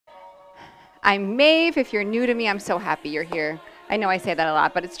I'm Maeve. If you're new to me, I'm so happy you're here. I know I say that a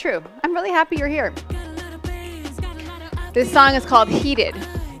lot, but it's true. I'm really happy you're here. This song is called Heated.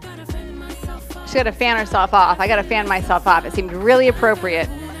 She got to fan herself off. I got to fan myself off. It seemed really appropriate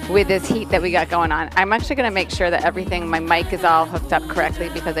with this heat that we got going on. I'm actually going to make sure that everything, my mic is all hooked up correctly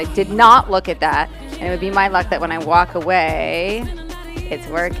because I did not look at that. And it would be my luck that when I walk away, it's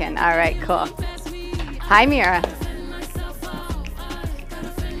working. All right, cool. Hi, Mira.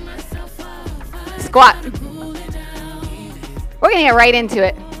 Squat. We're gonna get right into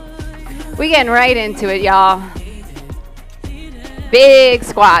it. We're getting right into it, y'all. Big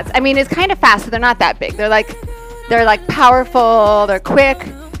squats. I mean, it's kind of fast, so they're not that big. They're like powerful. They're quick.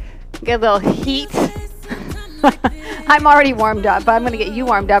 Get a little heat. I'm already warmed up, but I'm gonna get you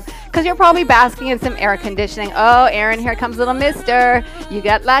warmed up because you're probably basking in some air conditioning. Oh, Aaron, here comes little mister. You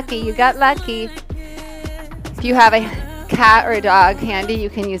got lucky. You got lucky. If you have a cat or a dog handy, you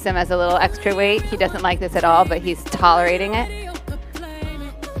can use them as a little extra weight. He doesn't like this at all, but he's tolerating it.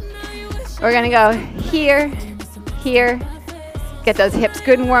 We're gonna go here, here, get those hips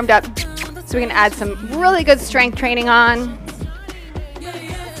good and warmed up. So we can add some really good strength training on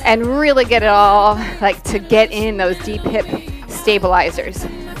and really get it all, like to get in those deep hip stabilizers.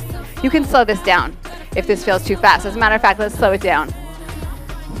 You can slow this down if this feels too fast. As a matter of fact, let's slow it down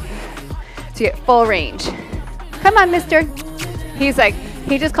to get full range. Come on, mister. He's like,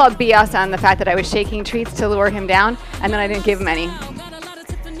 he just called BS on the fact that I was shaking treats to lure him down, and then I didn't give him any.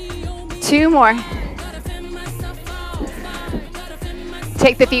 2 more.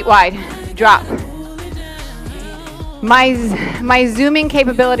 Take the feet wide. Drop. My zooming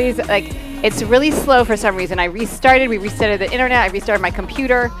capabilities, like, it's really slow for some reason. We restarted the internet, I restarted my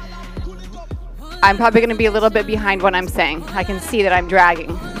computer. I'm probably gonna be a little bit behind what I'm saying. I can see that I'm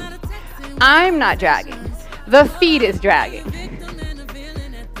dragging. I'm not dragging. The feet is dragging.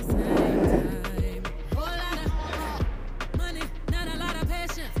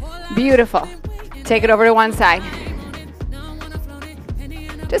 Beautiful. Take it over to one side.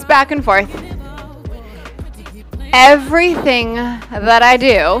 Just back and forth. Everything that I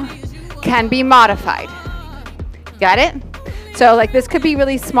do can be modified. Got it? So like this could be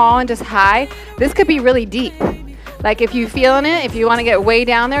really small and just high. This could be really deep. Like if you're feeling it, if you want to get way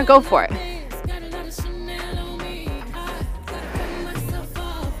down there, go for it.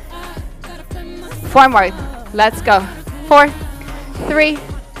 Four more. Let's go. 4, 3,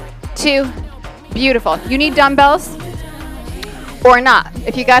 2. Beautiful. You need dumbbells or not.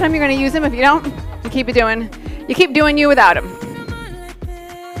 If you got them, you're going to use them. If you don't, you keep doing you without them.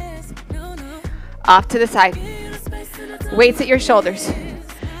 Off to the side. Weights at your shoulders.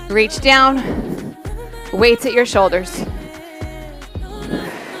 Reach down. Weights at your shoulders.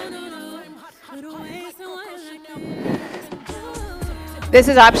 This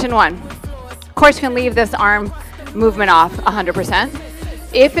is option 1. Of course, you can leave this arm movement off 100%.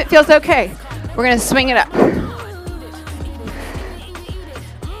 If it feels okay, we're going to swing it up.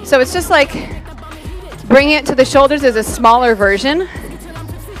 So it's just like bringing it to the shoulders is a smaller version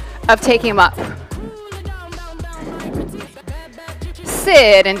of taking them up.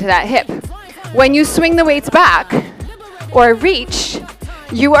 Sit into that hip. When you swing the weights back or reach,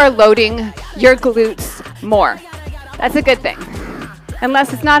 you are loading your glutes more. That's a good thing,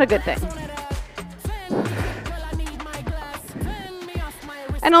 unless it's not a good thing.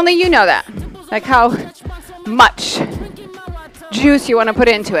 And only you know that, like how much juice you want to put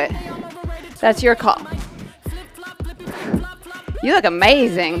into it. That's your call. You look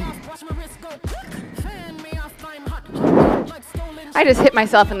amazing. I just hit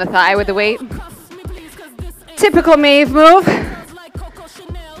myself in the thigh with the weight. Typical Maeve move.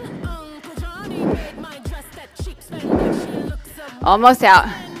 Almost out.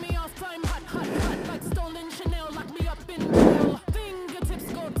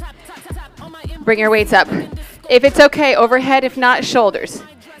 Bring your weights up. If it's okay, overhead, if not, shoulders.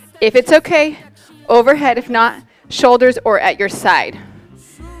 If it's okay, overhead, if not, shoulders or at your side.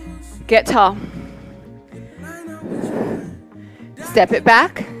 Get tall. Step it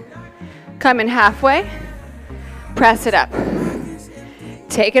back. Come in halfway. Press it up.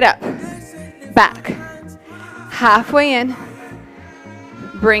 Take it up. Back. Halfway in.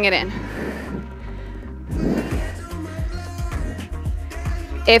 Bring it in.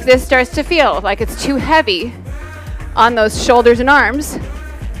 If this starts to feel like it's too heavy on those shoulders and arms,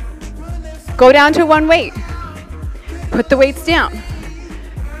 go down to one weight. Put the weights down.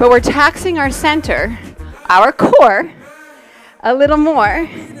 But we're taxing our center, our core, a little more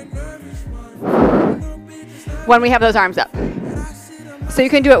when we have those arms up. So you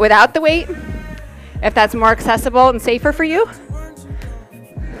can do it without the weight, if that's more accessible and safer for you.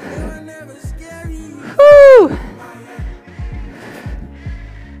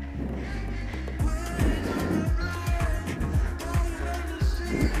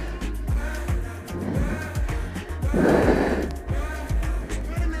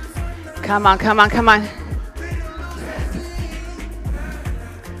 Come on, come on, come on.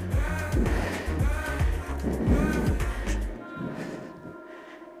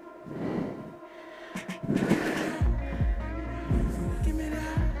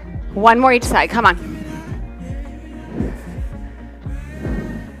 One more each side, come on.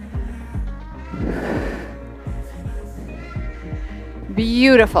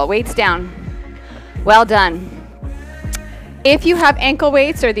 Beautiful, weights down. Well done. If you have ankle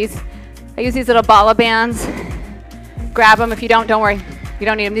weights or these, I use these little bala bands, grab them. If you don't worry. You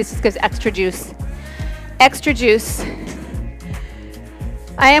don't need them. This just gives extra juice. Extra juice.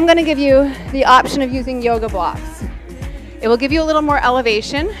 I am going to give you the option of using yoga blocks. It will give you a little more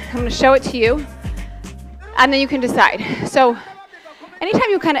elevation. I'm going to show it to you, and then you can decide. So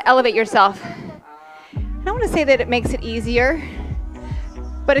anytime you kind of elevate yourself, I don't want to say that it makes it easier,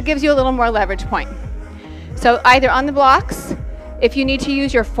 but it gives you a little more leverage point. So either on the blocks, if you need to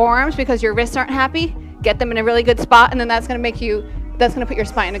use your forearms because your wrists aren't happy, get them in a really good spot, and then that's going to put your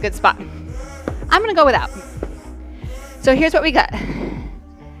spine in a good spot. I'm going to go without. So here's what we got.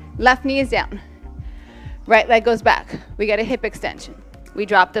 Left knee is down. Right leg goes back. We get a hip extension. We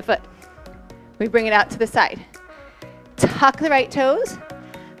drop the foot. We bring it out to the side. Tuck the right toes.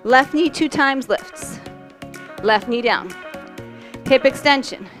 Left knee 2 times lifts. Left knee down. Hip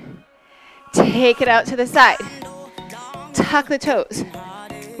extension. Take it out to the side. Tuck the toes.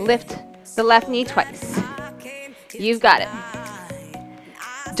 Lift the left knee twice. You've got it.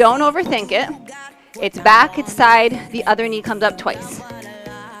 Don't overthink it. It's back, it's side, the other knee comes up twice.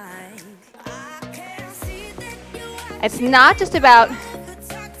 It's not just about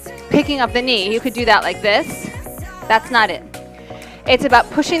picking up the knee. You could do that like this. That's not it. It's about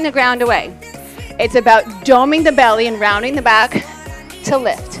pushing the ground away. It's about doming the belly and rounding the back to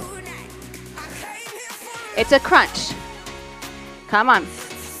lift. It's a crunch. Come on.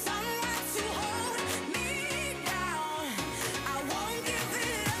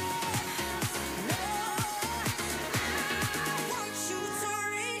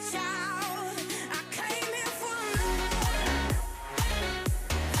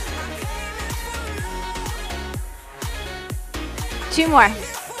 Two more.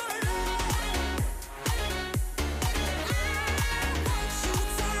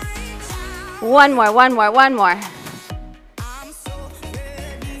 One more, one more, one more.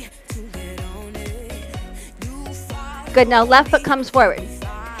 Good, now left foot comes forward.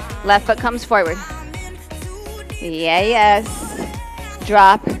 Left foot comes forward. Yeah, yes.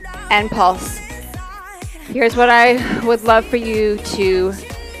 Drop and pulse. Here's what I would love for you to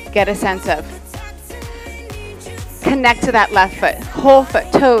get a sense of. Connect to that left foot. Whole foot,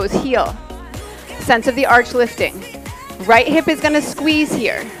 toes, heel. Sense of the arch lifting. Right hip is going to squeeze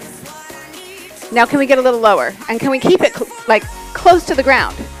here. Now can we get a little lower? And can we keep it like close to the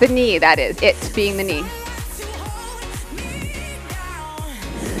ground? The knee, that is. It being the knee.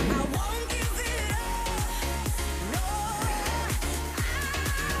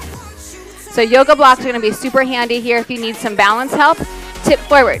 So yoga blocks are going to be super handy here if you need some balance help. Tip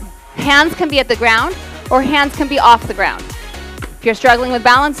forward. Hands can be at the ground or hands can be off the ground. If you're struggling with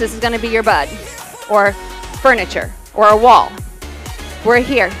balance, this is going to be your bud or furniture or a wall. We're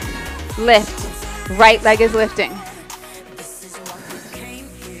here. Lift. Right leg is lifting.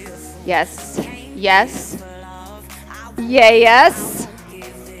 Yes. Yes. Yeah, yes.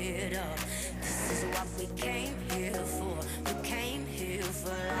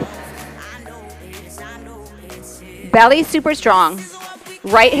 Belly super strong.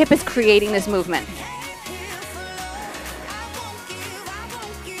 Right hip is creating this movement.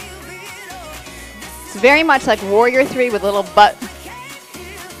 It's very much like Warrior 3 with a little butt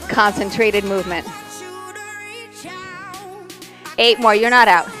concentrated movement. 8 more, you're not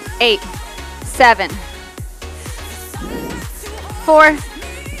out. 8, 7, 4,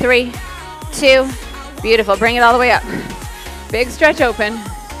 3, 2, beautiful. Bring it all the way up. Big stretch open,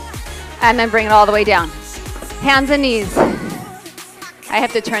 and then bring it all the way down. Hands and knees. I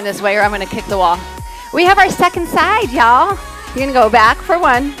have to turn this way or I'm gonna kick the wall. We have our second side, y'all. You're gonna go back for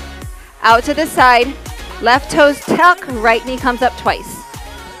 1, out to the side, left toes tuck, right knee comes up twice.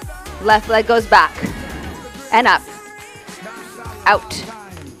 Left leg goes back and up, out,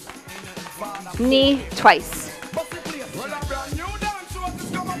 knee twice.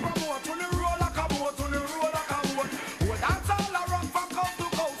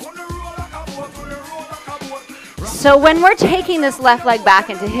 So when we're taking this left leg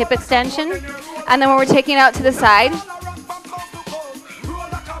back into hip extension, and then when we're taking it out to the side,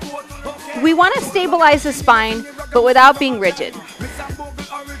 we want to stabilize the spine, but without being rigid.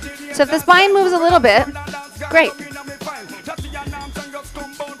 So if the spine moves a little bit, great.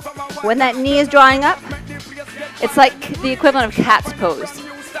 When that knee is drawing up, it's like the equivalent of cat's pose.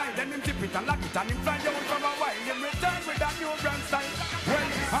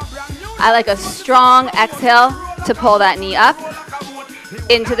 I like a strong exhale to pull that knee up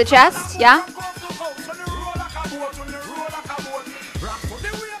into the chest, yeah?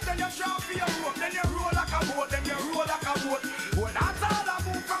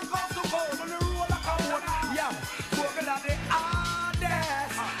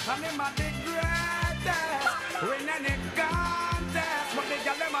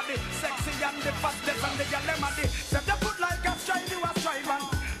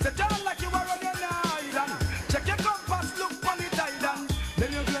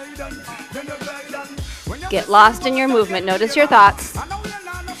 Get lost in your movement. Notice your thoughts.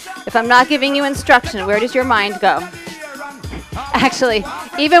 If I'm not giving you instruction, where does your mind go? Actually,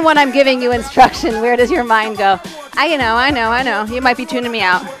 even when I'm giving you instruction, where does your mind go? I know. You might be tuning me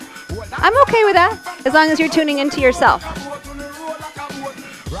out. I'm okay with that, as long as you're tuning into yourself.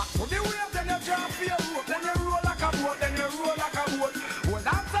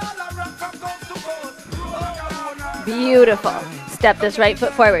 Beautiful. Step this right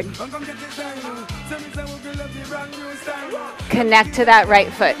foot forward. Connect to that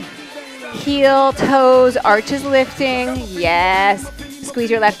right foot. Heel, toes, arches lifting. Yes.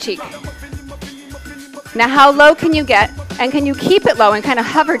 Squeeze your left cheek. Now, how low can you get? And can you keep it low and kind of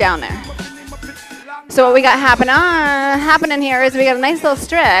hover down there? So what we got happening here is we got a nice little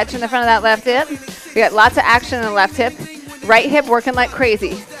stretch in the front of that left hip. We got lots of action in the left hip. Right hip working like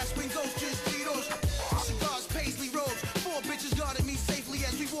crazy.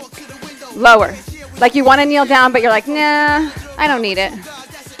 Lower. Like you want to kneel down, but you're like, nah, I don't need it.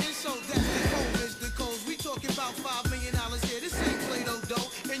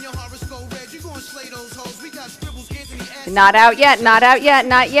 Not out yet, not out yet,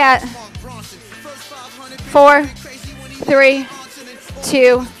 not yet. 4, 3,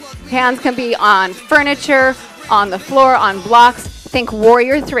 2. Hands can be on furniture, on the floor, on blocks. Think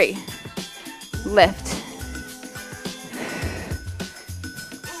warrior 3. Lift.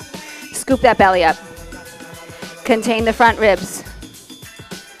 Scoop that belly up. Contain the front ribs.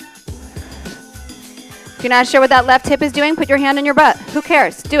 If you're not sure what that left hip is doing, put your hand in your butt. Who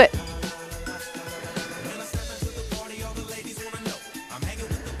cares? Do it.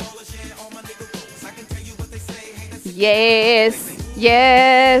 Yes,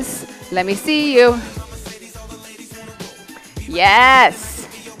 yes. Let me see you. Yes.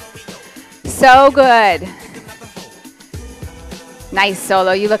 So good. Nice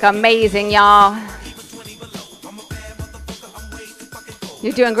solo. You look amazing, y'all.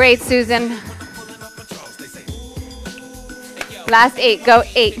 You're doing great, Susan. Last 8. Go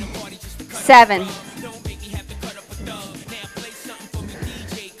 8, 7.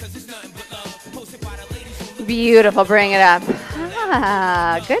 Beautiful. Bring it up.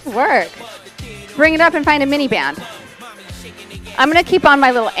 Ah, good work. Bring it up and find a mini band. I'm going to keep on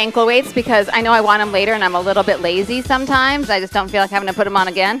my little ankle weights because I know I want them later and I'm a little bit lazy sometimes. I just don't feel like having to put them on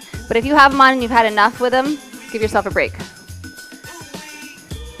again. But if you have them on and you've had enough with them, give yourself a break.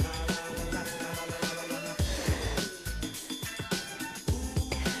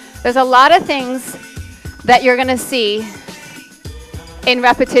 There's a lot of things that you're going to see in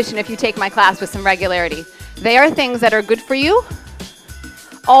repetition if you take my class with some regularity. They are things that are good for you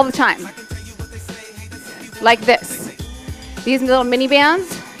all the time. Like this. These little mini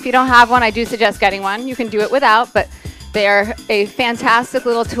bands, if you don't have one, I do suggest getting one. You can do it without, but they are a fantastic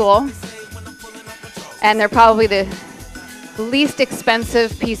little tool. And they're probably the least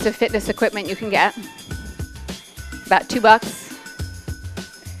expensive piece of fitness equipment you can get. About $2.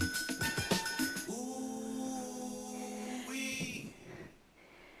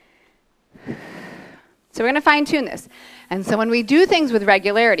 So we're going to fine tune this. And so when we do things with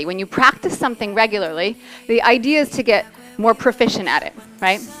regularity, when you practice something regularly, the idea is to get more proficient at it,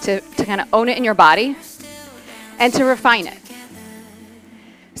 right? To kind of own it in your body and to refine it.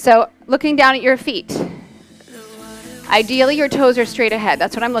 So looking down at your feet, ideally your toes are straight ahead.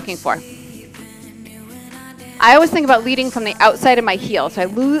 That's what I'm looking for. I always think about leading from the outside of my heel. So I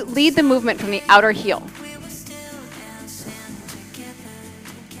lead the movement from the outer heel.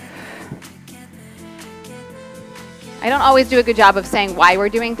 I don't always do a good job of saying why we're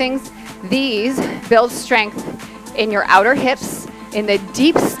doing things. These build strength in your outer hips, in the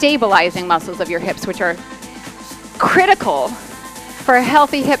deep stabilizing muscles of your hips, which are critical for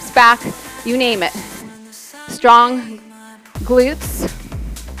healthy hips, back, you name it. Strong glutes.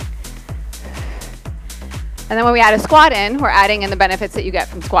 And then when we add a squat in, we're adding in the benefits that you get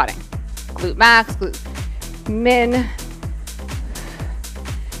from squatting. Glute max, glute min.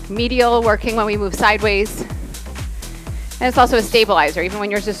 medial working when we move sideways. And it's also a stabilizer, even when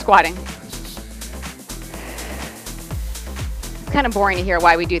you're just squatting. It's kind of boring to hear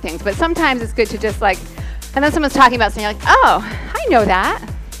why we do things, but sometimes it's good to just like, and then someone's talking about something, you're like, oh, I know that.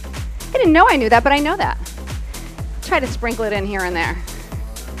 I didn't know I knew that, but I know that. Try to sprinkle it in here and there.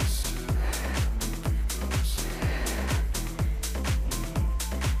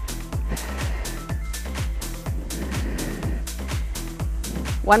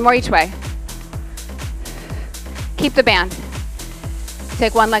 One more each way. Keep the band.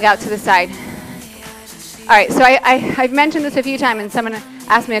 Take one leg out to the side. All right, so I've mentioned this a few times, and someone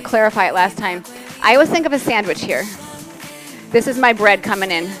asked me to clarify it last time. I always think of a sandwich here. This is my bread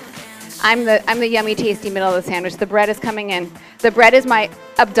coming in. I'm the yummy, tasty middle of the sandwich. The bread is coming in. The bread is my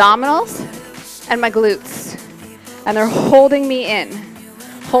abdominals and my glutes, and they're holding me in,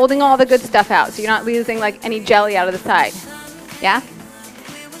 holding all the good stuff out, so you're not losing like any jelly out of the side. Yeah?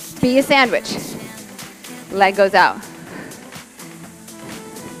 Be a sandwich. Leg goes out.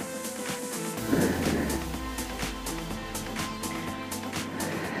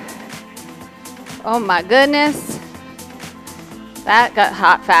 Oh my goodness. That got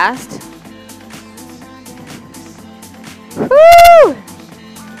hot fast. Woo!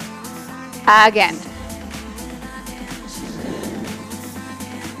 Again.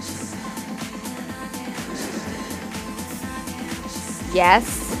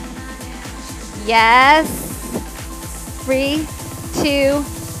 Yes. Yes. 3, 2,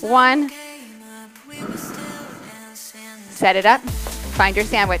 1. Set it up. Find your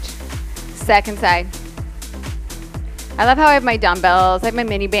sandwich. Second side. I love how I have my dumbbells, I have my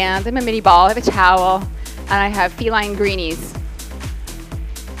mini bands, I have my mini ball, I have a towel, and I have feline greenies.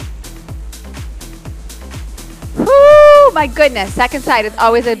 Whoo, my goodness. Second side is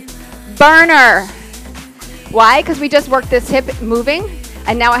always a burner. Why? Because we just worked this hip moving,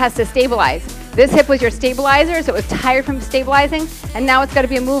 and now it has to stabilize. This hip was your stabilizer, so it was tired from stabilizing, and now it's got to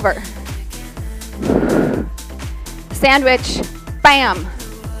be a mover. Sandwich, bam,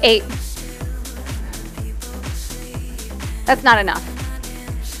 8. That's not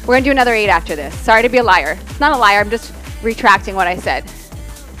enough. We're gonna do another 8 after this. Sorry to be a liar. It's not a liar, I'm just retracting what I said.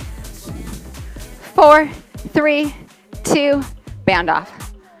 4, 3, 2, band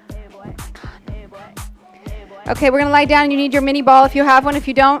off. Okay, we're gonna lie down. You need your mini ball if you have one. If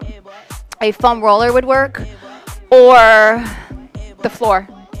you don't, a foam roller would work, or the floor.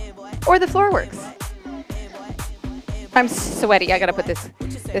 Or the floor works. I'm sweaty. I gotta put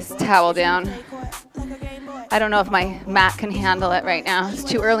this towel down. I don't know if my mat can handle it right now. It's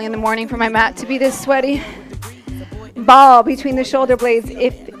too early in the morning for my mat to be this sweaty. Ball between the shoulder blades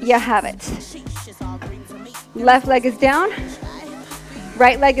if you have it. Left leg is down.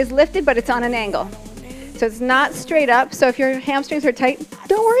 Right leg is lifted, but it's on an angle. So it's not straight up. So if your hamstrings are tight,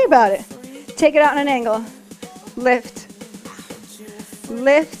 don't worry about it. Take it out on an angle. Lift.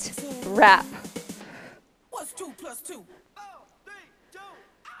 Lift. Wrap. What's 2 + 2?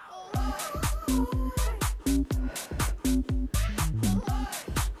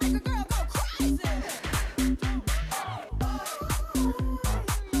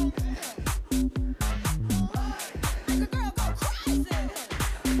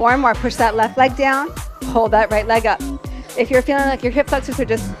 4 more. Push that left leg down. Hold that right leg up. If you're feeling like your hip flexors are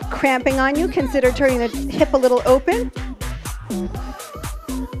just cramping on you, consider turning the hip a little open.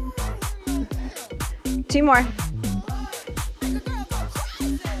 2 more.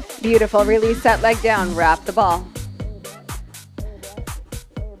 Beautiful. Release that leg down. Wrap the ball.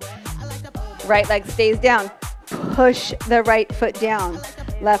 Right leg stays down. Push the right foot down.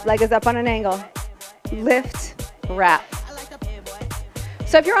 Left leg is up on an angle. Lift, wrap.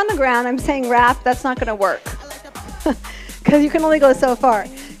 So if you're on the ground, I'm saying wrap, that's not going to work because you can only go so far.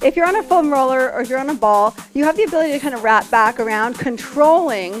 If you're on a foam roller or if you're on a ball, you have the ability to kind of wrap back around,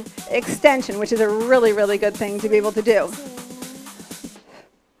 controlling extension, which is a really, really good thing to be able to do.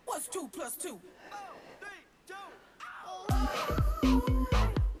 What's 2 + 2?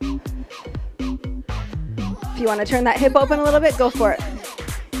 If you want to turn that hip open a little bit, go for it.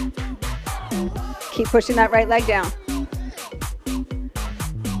 Keep pushing that right leg down.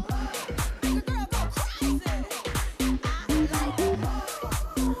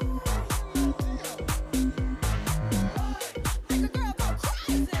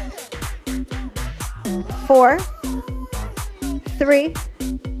 Four, 3,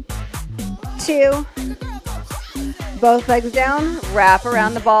 2, both legs down, wrap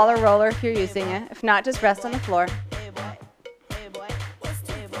around the ball or roller if you're using it. If not, just rest on the floor.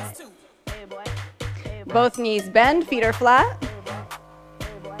 Both knees bend, feet are flat.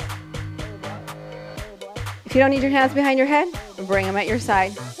 If you don't need your hands behind your head, bring them at your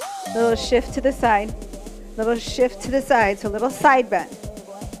side. Little shift to the side. Little shift to the side, so little side bend.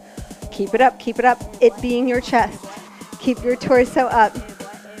 Keep it up, it being your chest. Keep your torso up. Make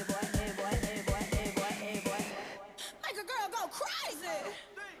a girl go crazy.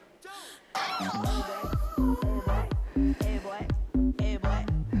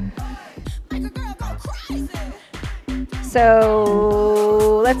 Make a girl go crazy.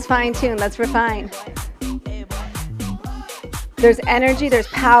 So let's fine tune, let's refine. There's energy, there's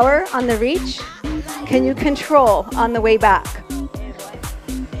power on the reach. Can you control on the way back?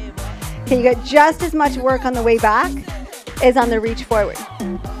 Can you get just as much work on the way back as on the reach forward?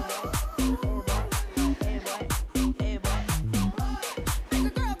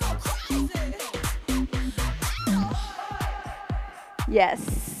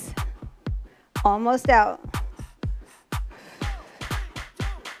 Yes. Almost out.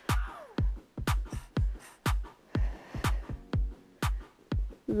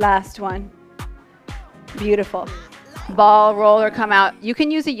 Last one. Beautiful. Ball, roller, come out. You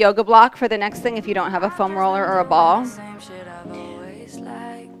can use a yoga block for the next thing if you don't have a foam roller or a ball.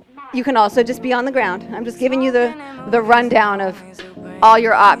 You can also just be on the ground. I'm just giving you the rundown of all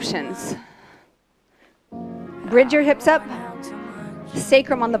your options. Bridge your hips up.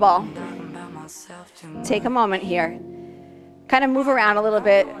 Sacrum on the ball. Take a moment here. Kind of move around a little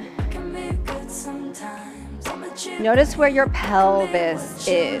bit. Notice where your pelvis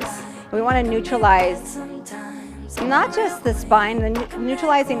is. We want to neutralize not just the spine,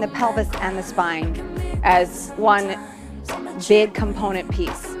 neutralizing the pelvis and the spine as one big component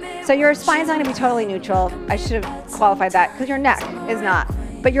piece. So your spine's not going to be totally neutral. I should have qualified that because your neck is not.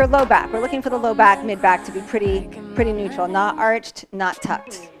 But your low back, we're looking for the low back, mid back to be pretty neutral, not arched, not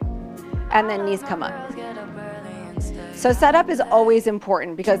tucked. And then knees come up. So setup is always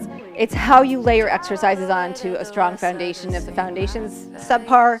important because it's how you lay your exercises onto a strong foundation. If the foundation's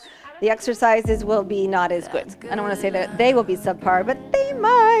subpar, the exercises will be not as good. I don't want to say that they will be subpar, but they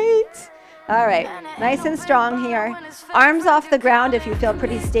might. All right, nice and strong here. Arms off the ground if you feel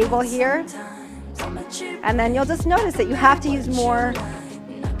pretty stable here. And then you'll just notice that you have to use more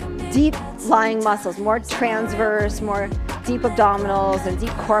deep lying muscles, more transverse, more deep abdominals and deep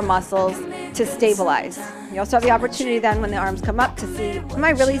core muscles to stabilize. You also have the opportunity then when the arms come up to see, am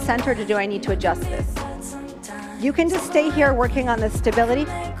I really centered or do I need to adjust this? You can just stay here working on the stability,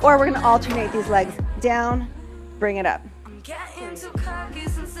 or we're going to alternate these legs down, bring it up.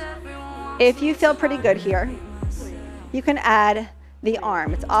 If you feel pretty good here, you can add the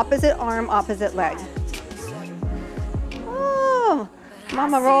arm. It's opposite arm, opposite leg. Oh,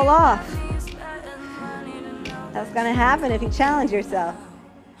 mama, roll off. That's going to happen if you challenge yourself.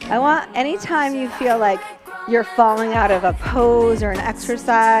 I want, anytime you feel like you're falling out of a pose or an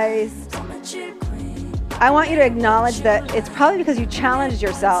exercise, I want you to acknowledge that it's probably because you challenged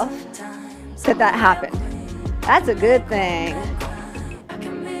yourself that happened. That's a good thing.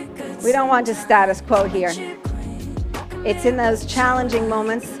 We don't want just status quo here. It's in those challenging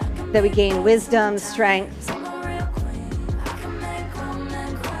moments that we gain wisdom, strength.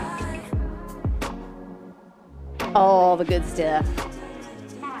 All the good stuff.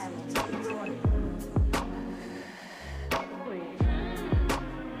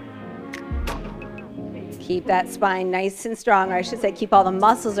 Keep that spine nice and strong, or I should say keep all the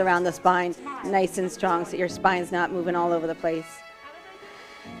muscles around the spine nice and strong so your spine's not moving all over the place.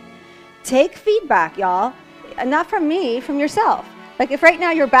 Take feedback, y'all. Not from me, from yourself. Like if right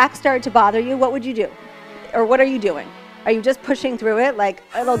now your back started to bother you, what would you do? Or what are you doing? Are you just pushing through it like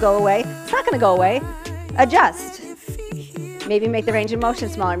it'll go away? It's not going to go away. Adjust. Maybe make the range of motion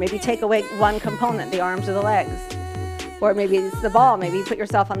smaller. Maybe take away one component, the arms or the legs. Or maybe it's the ball. Maybe you put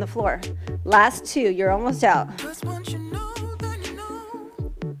yourself on the floor. Last two, you're almost out.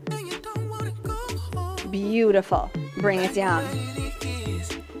 Beautiful. Bring it down.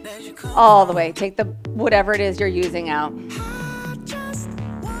 All the way. Take the whatever it is you're using out.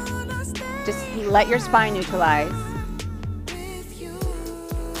 Just let your spine neutralize.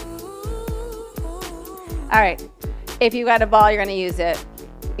 All right. If you got a ball, you're going to use it.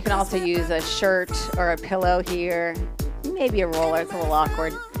 You can also use a shirt or a pillow here. Maybe a roller. It's a little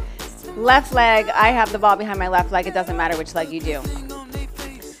awkward. Left leg, I have the ball behind my left leg. It doesn't matter which leg you do.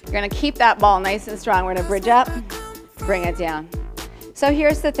 You're going to keep that ball nice and strong. We're going to bridge up, bring it down. So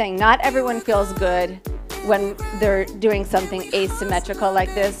here's the thing. Not everyone feels good when they're doing something asymmetrical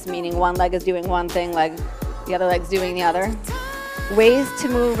like this, meaning one leg is doing one thing, the other leg's doing the other. Ways to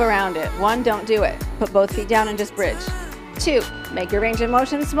move around it. One, don't do it. Put both feet down and just bridge. Two, make your range of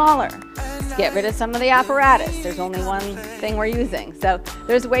motion smaller. Get rid of some of the apparatus. There's only one thing we're using. So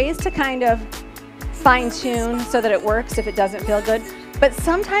there's ways to kind of fine tune so that it works if it doesn't feel good. But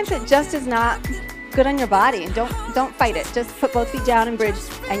sometimes it just is not good on your body, and don't fight it. Just put both feet down and bridge,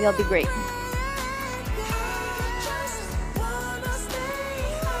 and you'll be great.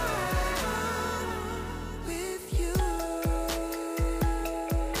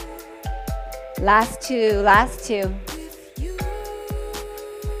 Last two, last two.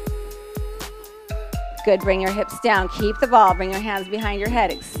 Good, bring your hips down. Keep the ball, bring your hands behind your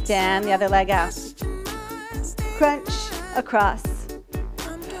head. Extend the other leg out. Crunch across.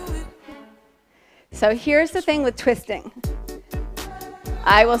 So here's the thing with twisting.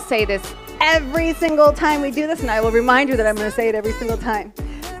 I will say this every single time we do this, and I will remind you that I'm gonna say it every single time.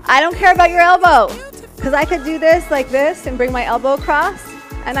 I don't care about your elbow, because I could do this like this and bring my elbow across,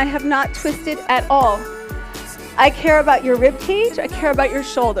 and I have not twisted at all. I care about your rib cage, I care about your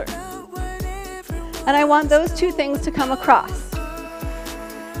shoulder. And I want those two things to come across.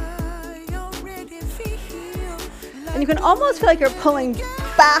 And you can almost feel like you're pulling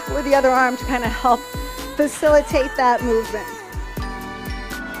back with the other arm to kind of help facilitate that movement.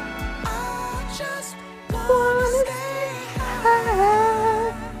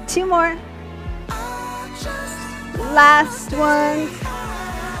 Two more. Last one.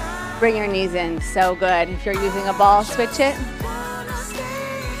 Bring your knees in, so good. If you're using a ball, switch it.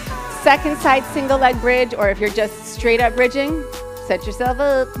 Second side single leg bridge, or if you're just straight up bridging, set yourself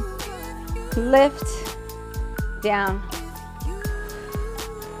up. Lift, down.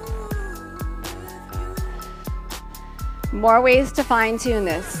 More ways to fine tune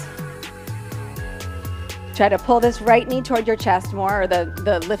this. Try to pull this right knee toward your chest more, or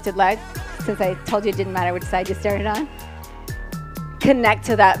the lifted leg, since I told you it didn't matter which side you started on. Connect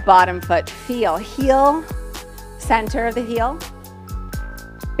to that bottom foot. Feel. Heel, center of the heel.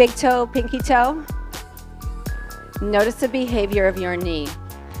 Big toe, pinky toe. Notice the behavior of your knee.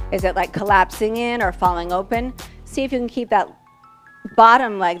 Is it like collapsing in or falling open? See if you can keep that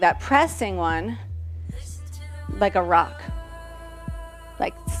bottom leg, that pressing one, like a rock,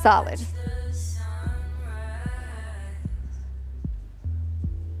 like solid.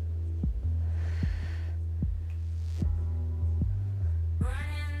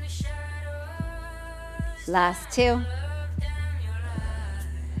 Last two.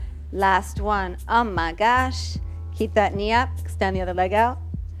 Last one. Oh my gosh. Keep that knee up. Extend the other leg out.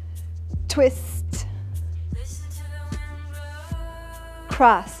 Twist.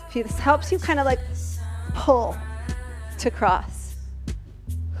 Cross. This helps you kind of like pull to cross.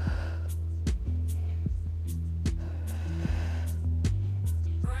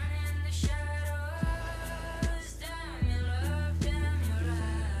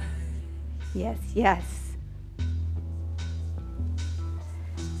 Yes, yes.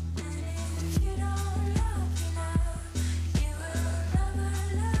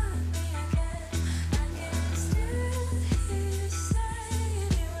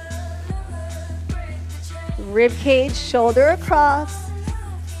 Rib cage, shoulder across.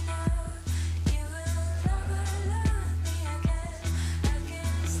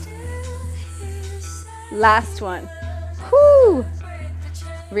 Last one. Whoo!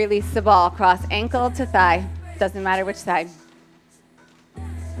 Release the ball, cross ankle to thigh. Doesn't matter which side.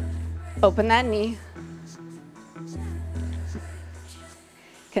 Open that knee.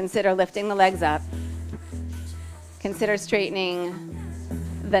 Consider lifting the legs up. Consider straightening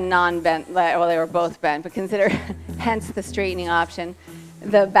the non-bent leg, well, they were both bent, but consider, hence the straightening option,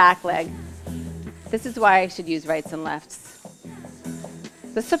 the back leg. This is why I should use rights and lefts.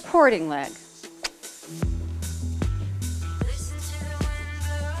 The supporting leg.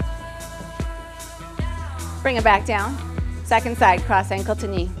 Bring it back down. Second side, cross ankle to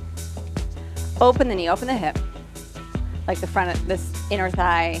knee. Open the knee, open the hip. Like the front of this inner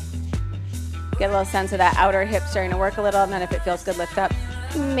thigh. Get a little sense of that outer hip starting to work a little, and then if it feels good, lift up.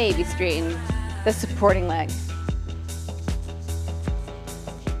 Maybe straighten the supporting leg.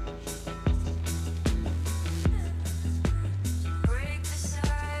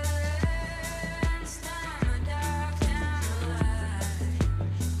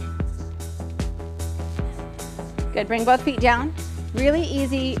 Good, bring both feet down. Really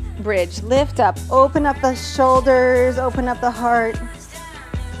easy bridge. Lift up, open up the shoulders, open up the heart.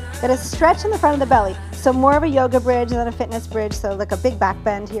 Get a stretch in the front of the belly. So more of a yoga bridge than a fitness bridge, so like a big back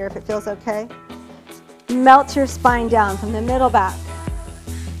bend here if it feels okay. Melt your spine down from the middle back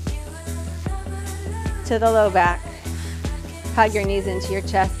to the low back. Hug your knees into your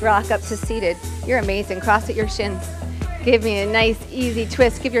chest, rock up to seated. You're amazing, cross at your shins. Give me a nice easy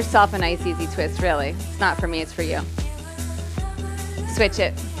twist. Give yourself a nice easy twist, really. It's not for me, it's for you. Switch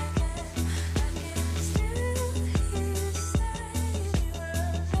it.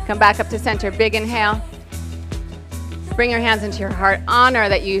 Come back up to center, big inhale. bring your hands into your heart. Honor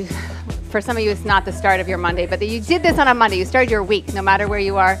that you, for some of you, it's not the start of your Monday, but that you did this on a Monday. You started your week. No matter where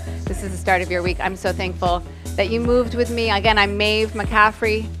you are, this is the start of your week. I'm so thankful that you moved with me. Again, I'm Maeve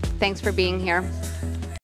McCaffrey. Thanks for being here.